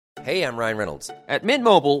Hey, I'm Ryan Reynolds. At Mint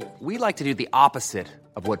Mobile, we like to do the opposite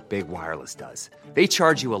of what Big Wireless does. They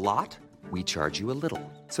charge you a lot, we charge you a little.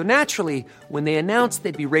 So naturally, when they announced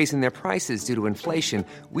they'd be raising their prices due to inflation,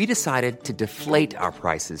 we decided to deflate our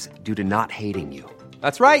prices due to not hating you.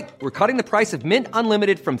 That's right. We're cutting the price of Mint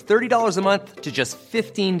Unlimited from $30 a month to just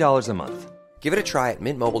 $15 a month. Give it a try at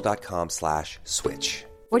mintmobile.com/switch.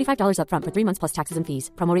 $45 up front for 3 months plus taxes and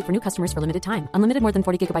fees. Promo rate for new customers for limited time. Unlimited more than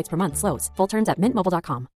 40 gigabytes per month. Slows full terms at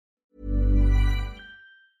mintmobile.com.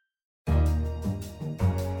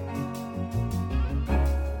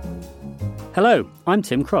 Hello, I'm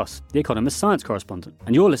Tim Cross, The Economist science correspondent,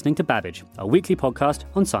 and you're listening to Babbage, our weekly podcast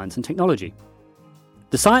on science and technology.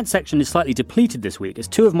 The science section is slightly depleted this week as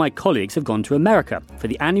two of my colleagues have gone to America for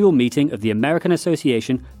the annual meeting of the American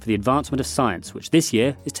Association for the Advancement of Science, which this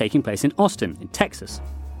year is taking place in Austin, in Texas.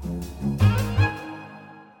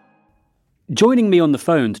 Joining me on the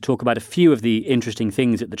phone to talk about a few of the interesting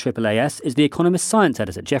things at the AAAS is The Economist science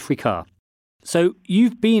editor, Geoffrey Carr. So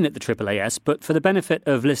you've been at the AAAS, but for the benefit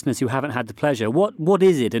of listeners who haven't had the pleasure, what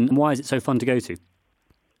is it and why is it so fun to go to?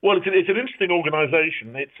 Well, it's an interesting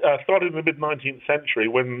organisation. It started in the mid-19th century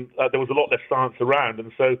when there was a lot less science around,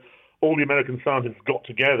 and so all the American scientists got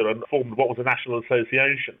together and formed what was a national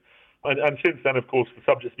association. And since then, of course, the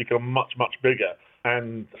subject's become much, much bigger,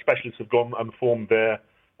 and specialists have gone and formed their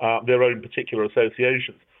own particular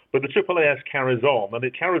associations. But the AAAS carries on, and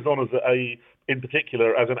it carries on in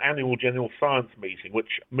particular as an annual general science meeting,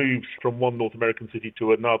 which moves from one North American city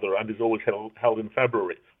to another and is always held in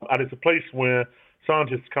February. And it's a place where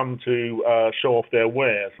scientists come to show off their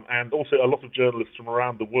wares, and also a lot of journalists from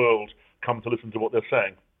around the world come to listen to what they're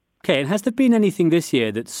saying. Okay, and has there been anything this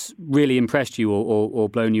year that's really impressed you or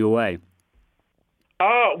blown you away?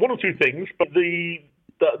 One or two things, but the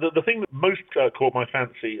thing that most caught my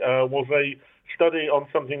fancy was a study on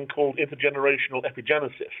something called intergenerational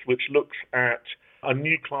epigenesis, which looks at a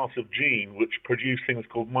new class of gene which produce things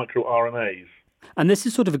called microRNAs. And this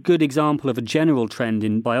is sort of a good example of a general trend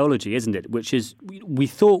in biology, isn't it? Which is, we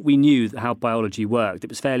thought we knew how biology worked. It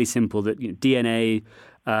was fairly simple that DNA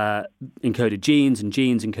encoded genes and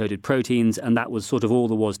genes encoded proteins, and that was sort of all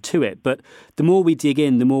there was to it. But the more we dig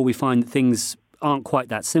in, the more we find that things aren't quite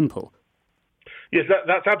that simple. Yes,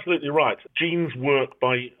 that's absolutely right. Genes work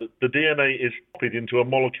by the DNA is copied into a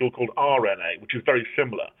molecule called RNA, which is very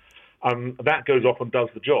similar. That goes off and does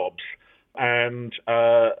the jobs. And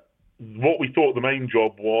what we thought the main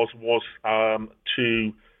job was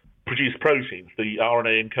to produce proteins. The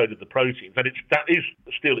RNA encoded the proteins, and that is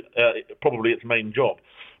still probably its main job.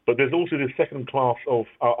 But there's also this second class of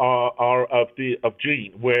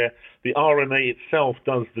gene where the RNA itself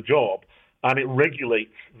does the job, and it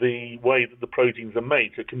regulates the way that the proteins are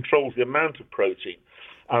made. So it controls the amount of protein.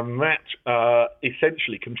 And that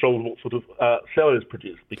essentially controls what sort of cell is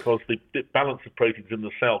produced, because the balance of proteins in the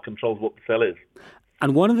cell controls what the cell is.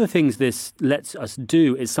 And one of the things this lets us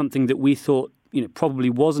do is something that we thought probably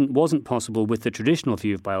wasn't possible with the traditional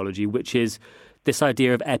view of biology, which is this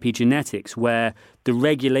idea of epigenetics, where the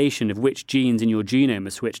regulation of which genes in your genome are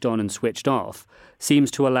switched on and switched off seems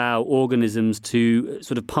to allow organisms to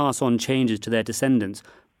sort of pass on changes to their descendants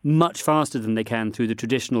much faster than they can through the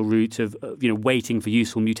traditional route of waiting for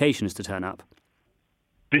useful mutations to turn up.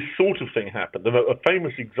 This sort of thing happened. And a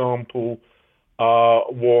famous example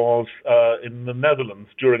was in the Netherlands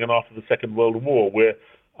during and after the Second World War, where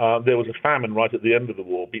there was a famine right at the end of the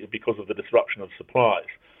war because of the disruption of supplies.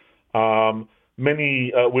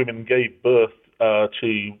 Many women gave birth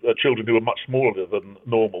to children who were much smaller than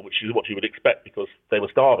normal, which is what you would expect because they were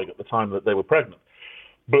starving at the time that they were pregnant.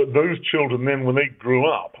 But those children then, when they grew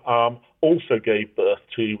up, also gave birth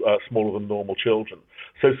to smaller than normal children.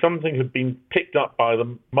 So something had been picked up by the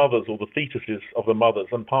mothers or the fetuses of the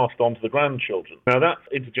mothers and passed on to the grandchildren. Now, that's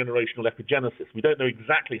intergenerational epigenesis. We don't know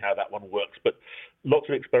exactly how that one works, but lots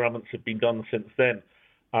of experiments have been done since then,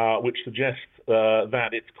 which suggest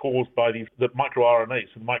that it's caused by the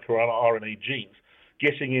microRNAs and microRNA genes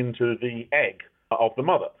getting into the egg of the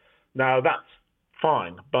mother. Now, that's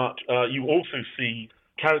fine, but you also see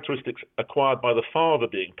characteristics acquired by the father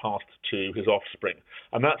being passed to his offspring,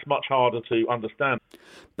 and that's much harder to understand.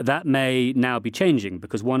 But that may now be changing,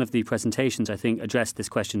 because one of the presentations, I think, addressed this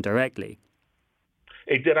question directly.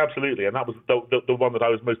 It did, absolutely, and that was the one that I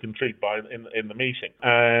was most intrigued by in the meeting.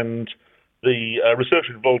 And the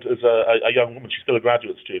researcher involved is a young woman. She's still a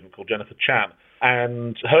graduate student called Jennifer Chan.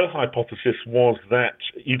 And her hypothesis was that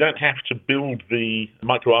you don't have to build the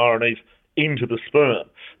microRNAs into the sperm.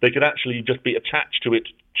 They could actually just be attached to it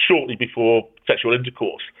shortly before sexual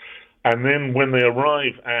intercourse. And then when they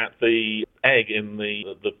arrive at the egg in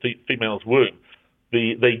the female's womb,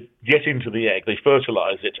 they get into the egg, they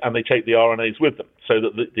fertilize it, and they take the RNAs with them so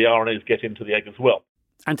that the RNAs get into the egg as well.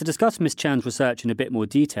 And to discuss Ms. Chan's research in a bit more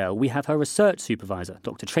detail, we have her research supervisor,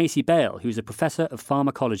 Dr. Tracy Bale, who's a professor of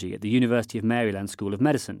pharmacology at the University of Maryland School of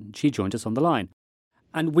Medicine. She joined us on the line.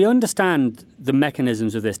 And we understand the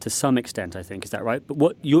mechanisms of this to some extent, I think. Is that right? But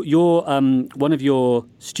what your one of your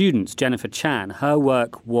students, Jennifer Chan, her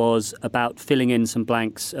work was about filling in some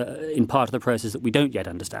blanks in part of the process that we don't yet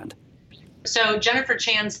understand. So Jennifer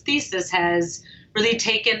Chan's thesis has really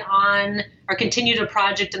taken on or continued a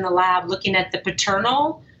project in the lab looking at the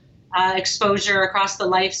paternal exposure across the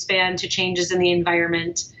lifespan to changes in the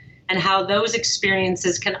environment and how those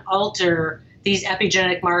experiences can alter these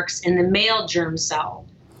epigenetic marks in the male germ cell,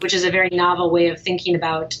 which is a very novel way of thinking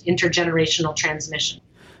about intergenerational transmission.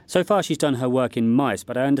 So far, she's done her work in mice,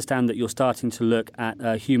 but I understand that you're starting to look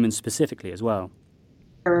at humans specifically as well.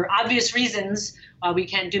 For obvious reasons, we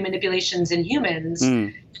can't do manipulations in humans.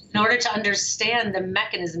 In order to understand the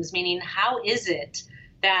mechanisms, meaning how is it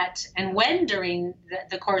that and when during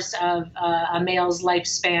the course of a male's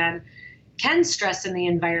lifespan can stress in the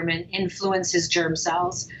environment influence his germ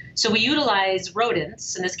cells. So we utilize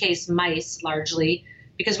rodents, in this case mice largely,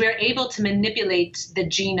 because we are able to manipulate the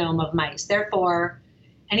genome of mice. Therefore,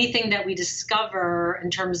 anything that we discover in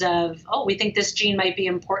terms of, we think this gene might be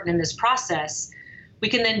important in this process, we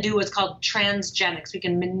can then do what's called transgenics. We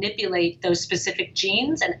can manipulate those specific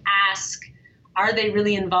genes and ask, are they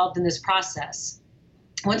really involved in this process?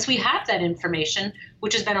 Once we have that information,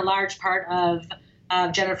 which has been a large part of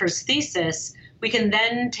Jennifer's thesis, we can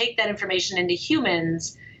then take that information into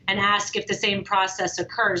humans and ask if the same process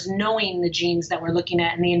occurs, knowing the genes that we're looking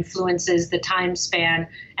at and the influences, the time span,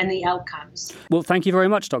 and the outcomes. Well, thank you very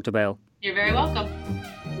much, Dr. Bale. You're very welcome.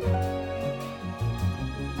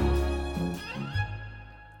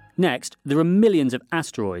 Next, there are millions of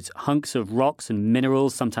asteroids, hunks of rocks and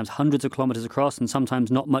minerals, sometimes hundreds of kilometres across and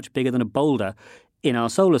sometimes not much bigger than a boulder, in our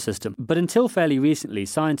solar system. But until fairly recently,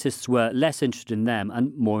 scientists were less interested in them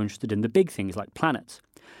and more interested in the big things like planets.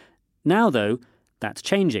 Now, though, that's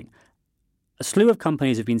changing. A slew of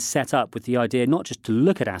companies have been set up with the idea not just to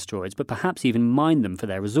look at asteroids, but perhaps even mine them for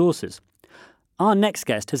their resources. Our next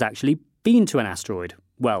guest has actually been to an asteroid.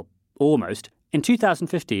 Well, almost. In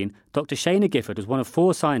 2015, Dr. Shana Gifford was one of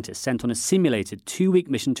 4 scientists sent on a simulated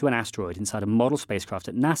 2-week mission to an asteroid inside a model spacecraft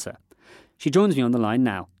at NASA. She joins me on the line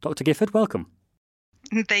now. Dr. Gifford, welcome.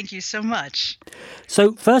 Thank you so much.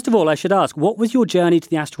 So, first of all, I should ask, what was your journey to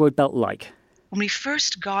the asteroid belt like? When we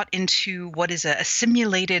first got into what is a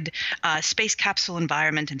simulated space capsule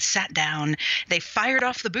environment and sat down, they fired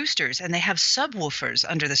off the boosters and they have subwoofers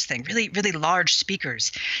under this thing, really, really large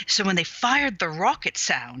speakers. So when they fired the rocket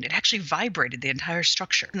sound, it actually vibrated the entire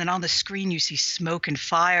structure. And then on the screen, you see smoke and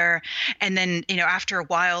fire. And then, after a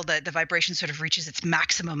while, the vibration sort of reaches its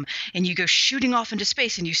maximum and you go shooting off into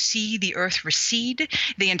space and you see the Earth recede.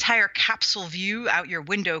 The entire capsule view out your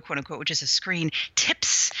window, quote unquote, which is a screen,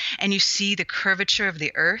 tips and you see the curvature of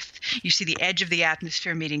the Earth. You see the edge of the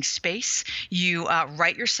atmosphere meeting space. You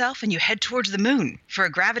right yourself and you head towards the moon for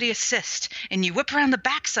a gravity assist. And you whip around the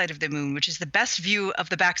backside of the moon, which is the best view of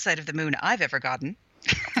the backside of the moon I've ever gotten.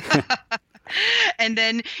 And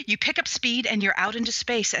then you pick up speed and you're out into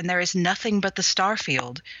space and there is nothing but the star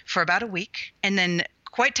field for about a week. And then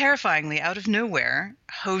quite terrifyingly, out of nowhere,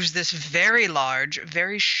 hose this very large,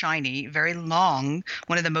 very shiny, very long,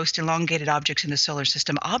 one of the most elongated objects in the solar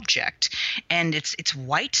system object. And it's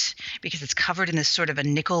white because it's covered in this sort of a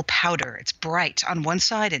nickel powder. It's bright on one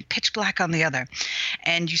side and pitch black on the other.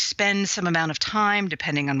 And you spend some amount of time,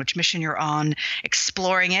 depending on which mission you're on,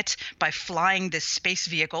 exploring it by flying this space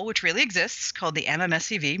vehicle, which really exists, called the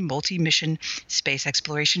MMSCV, Multi-Mission Space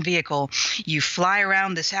Exploration Vehicle. You fly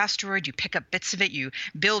around this asteroid, you pick up bits of it, you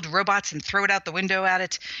build robots and throw it out the window at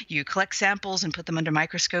it. You collect samples and put them under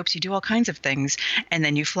microscopes. You do all kinds of things, and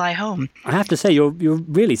then you fly home. I have to say, you're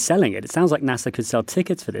really selling it. It sounds like NASA could sell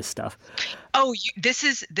tickets for this stuff. Oh, this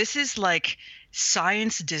is like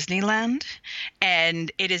science Disneyland, and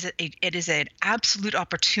it is an absolute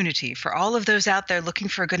opportunity for all of those out there looking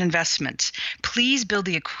for a good investment. Please build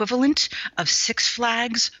the equivalent of Six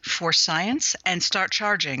Flags for science and start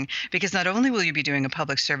charging, because not only will you be doing a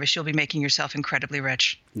public service, you'll be making yourself incredibly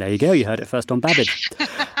rich. There you go. You heard it first on Babbage.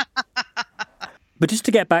 But just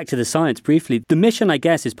to get back to the science briefly, the mission, I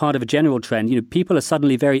guess, is part of a general trend. People are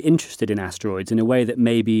suddenly very interested in asteroids in a way that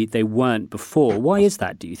maybe they weren't before. Why is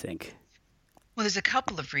that, do you think? Well, there's a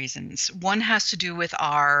couple of reasons. One has to do with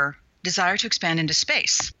our desire to expand into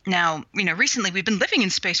space. Now, recently we've been living in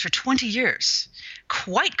space for 20 years,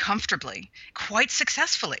 quite comfortably, quite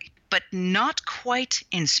successfully. but not quite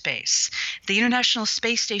in space. The International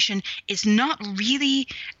Space Station is not really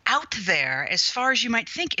out there as far as you might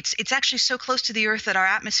think. It's actually so close to the Earth that our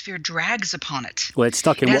atmosphere drags upon it. Well, it's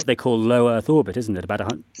stuck in what they call low Earth orbit, isn't it? About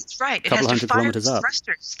That's right. couple hundred kilometers up. It has to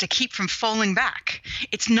fire thrusters to keep from falling back.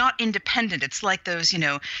 It's not independent. It's like those,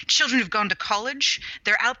 children who've gone to college.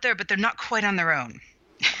 They're out there, but they're not quite on their own.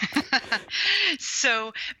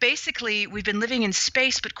 So basically, we've been living in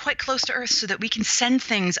space, but quite close to Earth so that we can send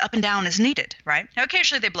things up and down as needed, right? Now,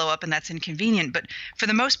 occasionally they blow up and that's inconvenient, but for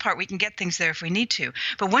the most part, we can get things there if we need to.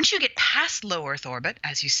 But once you get past low Earth orbit,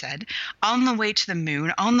 as you said, on the way to the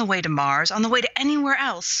moon, on the way to Mars, on the way to anywhere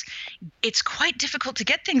else, it's quite difficult to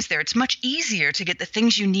get things there. It's much easier to get the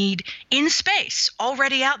things you need in space,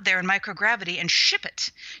 already out there in microgravity, and ship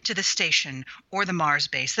it to the station or the Mars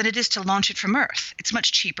base than it is to launch it from Earth. It's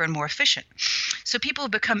much cheaper and more efficient. So people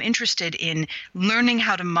have become interested in learning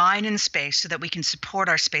how to mine in space so that we can support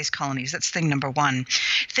our space colonies. That's thing number one.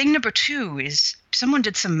 Thing number two is someone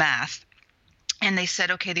did some math and they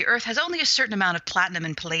said, okay, the Earth has only a certain amount of platinum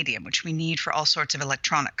and palladium, which we need for all sorts of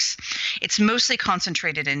electronics. It's mostly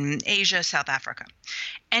concentrated in Asia, South Africa.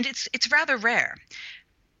 And it's rather rare,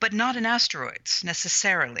 but not in asteroids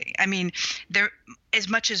necessarily. I mean, there as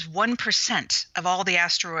much as 1% of all the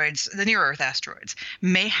asteroids, the near-Earth asteroids,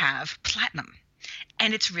 may have platinum.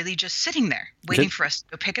 And it's really just sitting there, waiting for us to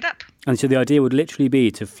go pick it up. And so the idea would literally be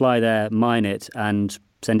to fly there, mine it, and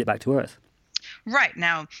send it back to Earth. Right.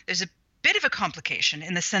 Now, there's a bit of a complication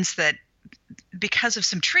in the sense that because of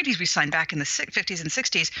some treaties we signed back in the 50s and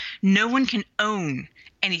 60s, no one can own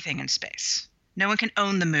anything in space. No one can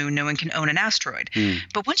own the moon. No one can own an asteroid.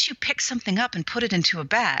 But once you pick something up and put it into a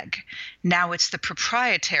bag, now it's the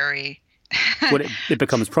proprietary. Well, it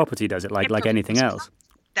becomes property, does it? Like anything else?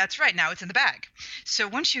 That's right. Now it's in the bag. So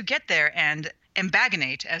once you get there and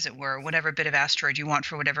embagonate, as it were, whatever bit of asteroid you want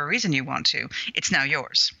for whatever reason you want to, it's now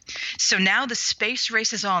yours. So now the space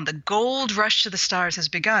race is on. The gold rush to the stars has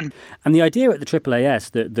begun. And the idea at the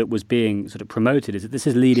AAAS that was being sort of promoted is that this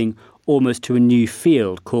is leading almost to a new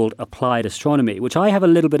field called applied astronomy, which I have a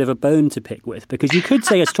little bit of a bone to pick with, because you could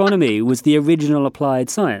say astronomy was the original applied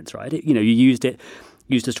science, right? You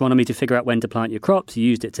used astronomy to figure out when to plant your crops. You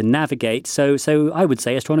used it to navigate. So I would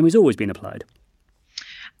say astronomy's always been applied.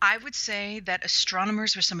 I would say that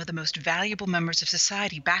astronomers were some of the most valuable members of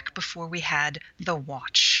society back before we had the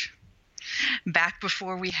watch, back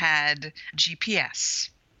before we had GPS.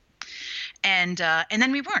 And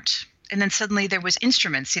then we weren't. And then suddenly there was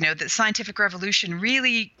instruments. The scientific revolution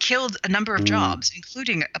really killed a number of jobs,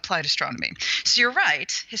 including applied astronomy. So you're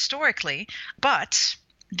right, historically, but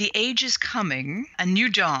the age is coming, a new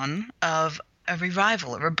dawn of a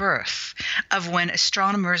revival, a rebirth of when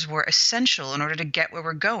astronomers were essential in order to get where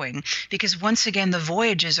we're going, because once again, the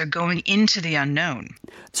voyages are going into the unknown.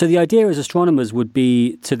 So the idea as astronomers would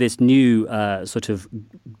be to this new sort of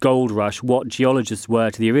gold rush what geologists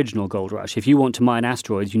were to the original gold rush. If you want to mine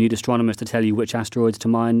asteroids, you need astronomers to tell you which asteroids to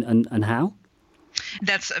mine and how?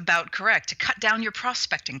 That's about correct, to cut down your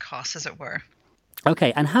prospecting costs, as it were.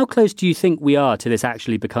 Okay, and how close do you think we are to this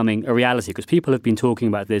actually becoming a reality? Because people have been talking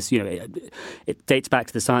about this, it dates back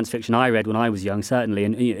to the science fiction I read when I was young, certainly,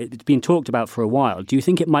 and it's been talked about for a while. Do you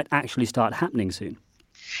think it might actually start happening soon?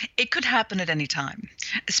 It could happen at any time,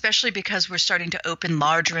 especially because we're starting to open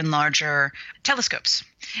larger and larger telescopes.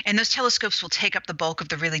 And those telescopes will take up the bulk of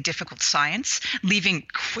the really difficult science, leaving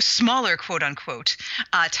smaller, quote-unquote,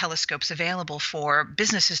 telescopes available for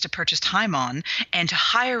businesses to purchase time on and to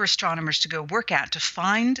hire astronomers to go work at, to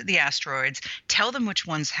find the asteroids, tell them which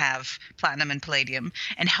ones have platinum and palladium,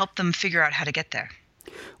 and help them figure out how to get there.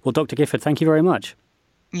 Well, Dr. Gifford, thank you very much.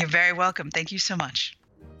 You're very welcome. Thank you so much.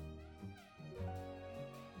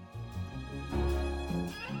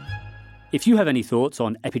 If you have any thoughts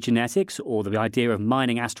on epigenetics or the idea of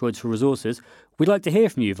mining asteroids for resources, we'd like to hear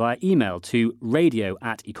from you via email to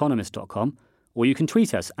radio@economist.com, or you can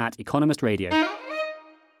tweet us at Economist Radio.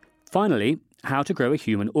 Finally, how to grow a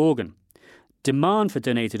human organ. Demand for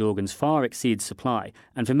donated organs far exceeds supply,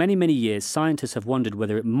 and for many, many years, scientists have wondered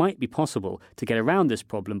whether it might be possible to get around this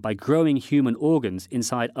problem by growing human organs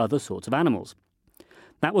inside other sorts of animals.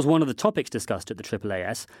 That was one of the topics discussed at the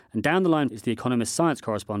AAAS, and down the line is the Economist science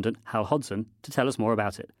correspondent, Hal Hodson, to tell us more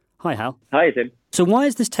about it. Hi, Hal. Hi, Tim. So why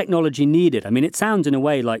is this technology needed? I mean, it sounds in a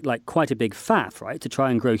way like quite a big faff, right, to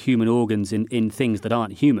try and grow human organs in things that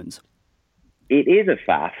aren't humans. It is a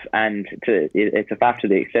faff, and it's a faff to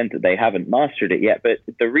the extent that they haven't mastered it yet. But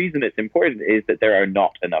the reason it's important is that there are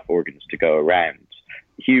not enough organs to go around.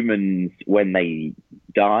 Humans, when they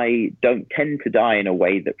die, don't tend to die in a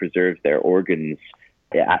way that preserves their organs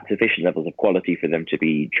at sufficient levels of quality for them to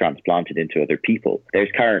be transplanted into other people. There's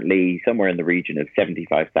currently somewhere in the region of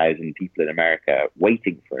 75,000 people in America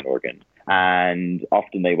waiting for an organ. And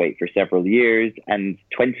often they wait for several years, and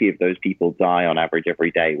 20 of those people die on average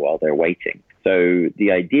every day while they're waiting. So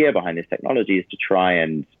the idea behind this technology is to try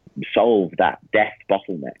and solve that death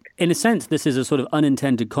bottleneck. In a sense, this is a sort of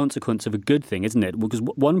unintended consequence of a good thing, isn't it? Because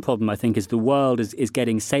one problem, I think, is the world is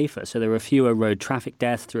getting safer. So there are fewer road traffic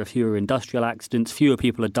deaths, there are fewer industrial accidents, fewer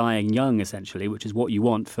people are dying young, essentially, which is what you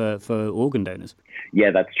want for organ donors.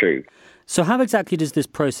 Yeah, that's true. So how exactly does this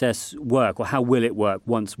process work, or how will it work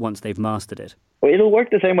once they've mastered it? Well, it'll work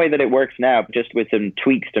the same way that it works now, just with some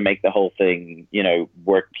tweaks to make the whole thing,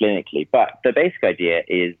 work clinically. But the basic idea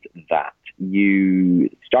is that you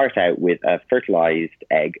start out with a fertilized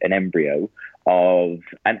egg, an embryo, of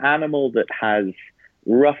an animal that has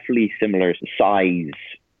roughly similar size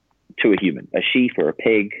to a human, a sheep or a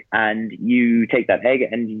pig, and you take that egg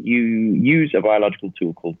and you use a biological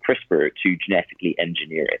tool called CRISPR to genetically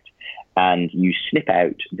engineer it. And you snip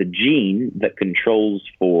out the gene that controls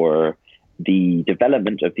for the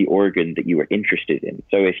development of the organ that you are interested in.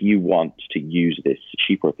 So if you want to use this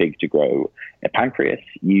sheep or pig to grow a pancreas,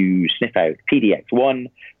 you sniff out PDX1,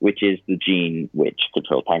 which is the gene which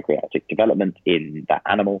controls pancreatic development in that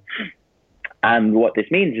animal. And what this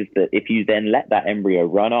means is that if you then let that embryo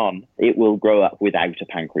run on, it will grow up without a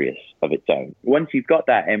pancreas of its own. Once you've got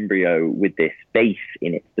that embryo with this base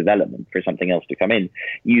in its development for something else to come in,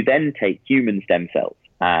 you then take human stem cells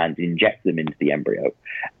and inject them into the embryo.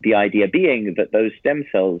 The idea being that those stem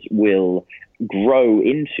cells will grow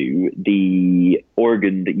into the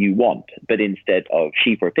organ that you want, but instead of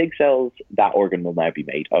sheep or pig cells, that organ will now be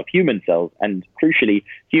made of human cells, and crucially,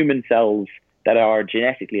 human cells that are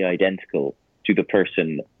genetically identical to the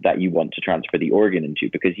person that you want to transfer the organ into,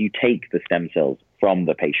 because you take the stem cells from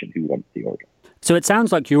the patient who wants the organ. So it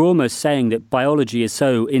sounds like you're almost saying that biology is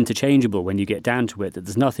so interchangeable when you get down to it that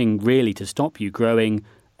there's nothing really to stop you growing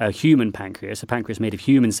a human pancreas, a pancreas made of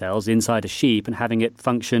human cells inside a sheep, and having it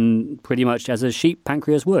function pretty much as a sheep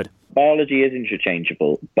pancreas would. Biology is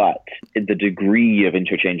interchangeable, but the degree of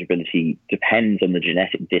interchangeability depends on the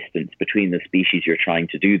genetic distance between the species you're trying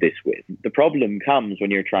to do this with. The problem comes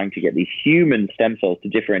when you're trying to get these human stem cells to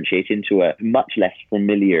differentiate into a much less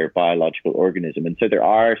familiar biological organism. And so there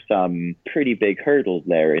are some pretty big hurdles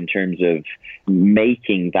there in terms of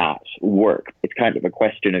making that work. It's kind of a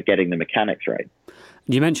question of getting the mechanics right.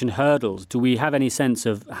 You mentioned hurdles. Do we have any sense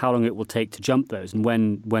of how long it will take to jump those, and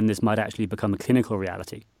when this might actually become a clinical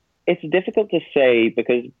reality? It's difficult to say,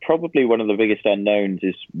 because probably one of the biggest unknowns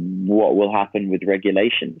is what will happen with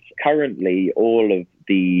regulations. Currently, all of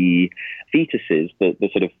the fetuses, the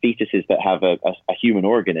sort of fetuses that have a human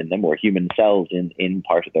organ in them, or human cells in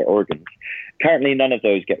part of their organs, currently none of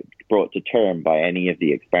those get brought to term by any of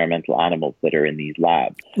the experimental animals that are in these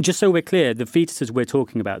labs. Just so we're clear, the fetuses we're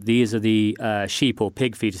talking about, these are the sheep or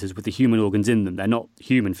pig fetuses with the human organs in them. They're not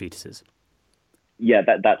human fetuses. Yeah,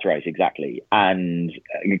 that's right, exactly. And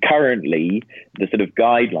currently, the sort of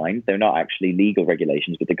guidelines, they're not actually legal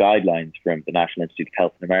regulations, but the guidelines from the National Institute of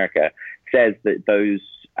Health in America says that those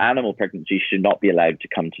animal pregnancies should not be allowed to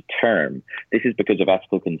come to term. This is because of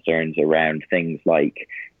ethical concerns around things like,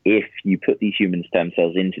 if you put these human stem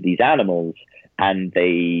cells into these animals and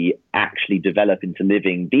they actually develop into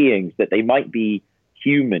living beings, that they might be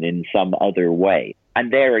human in some other way.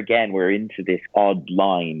 And there again, we're into this odd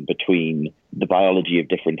line between the biology of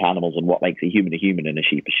different animals and what makes a human and a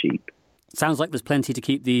sheep a sheep. Sounds like there's plenty to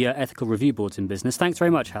keep the ethical review boards in business. Thanks very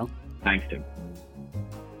much, Hal. Thanks, Tim.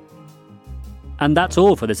 And that's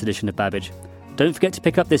all for this edition of Babbage. Don't forget to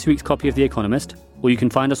pick up this week's copy of The Economist, or you can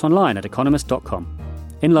find us online at economist.com.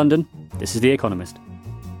 In London, this is The Economist.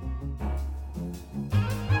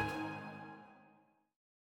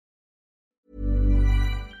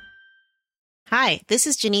 Hi, this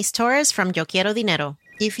is Janice Torres from Yo Quiero Dinero.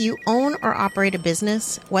 If you own or operate a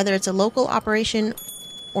business, whether it's a local operation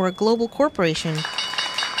or a global corporation,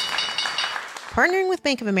 partnering with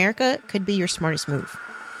Bank of America could be your smartest move.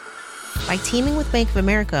 By teaming with Bank of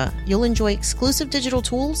America, you'll enjoy exclusive digital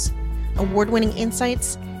tools, award-winning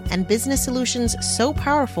insights, and business solutions so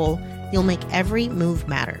powerful, you'll make every move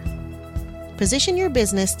matter. Position your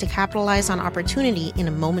business to capitalize on opportunity in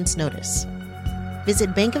a moment's notice.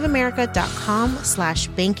 Visit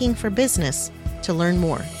bankofamerica.com/bankingforbusiness to learn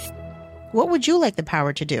more. What would you like the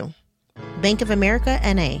power to do? Bank of America,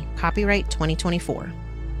 N.A., copyright 2024.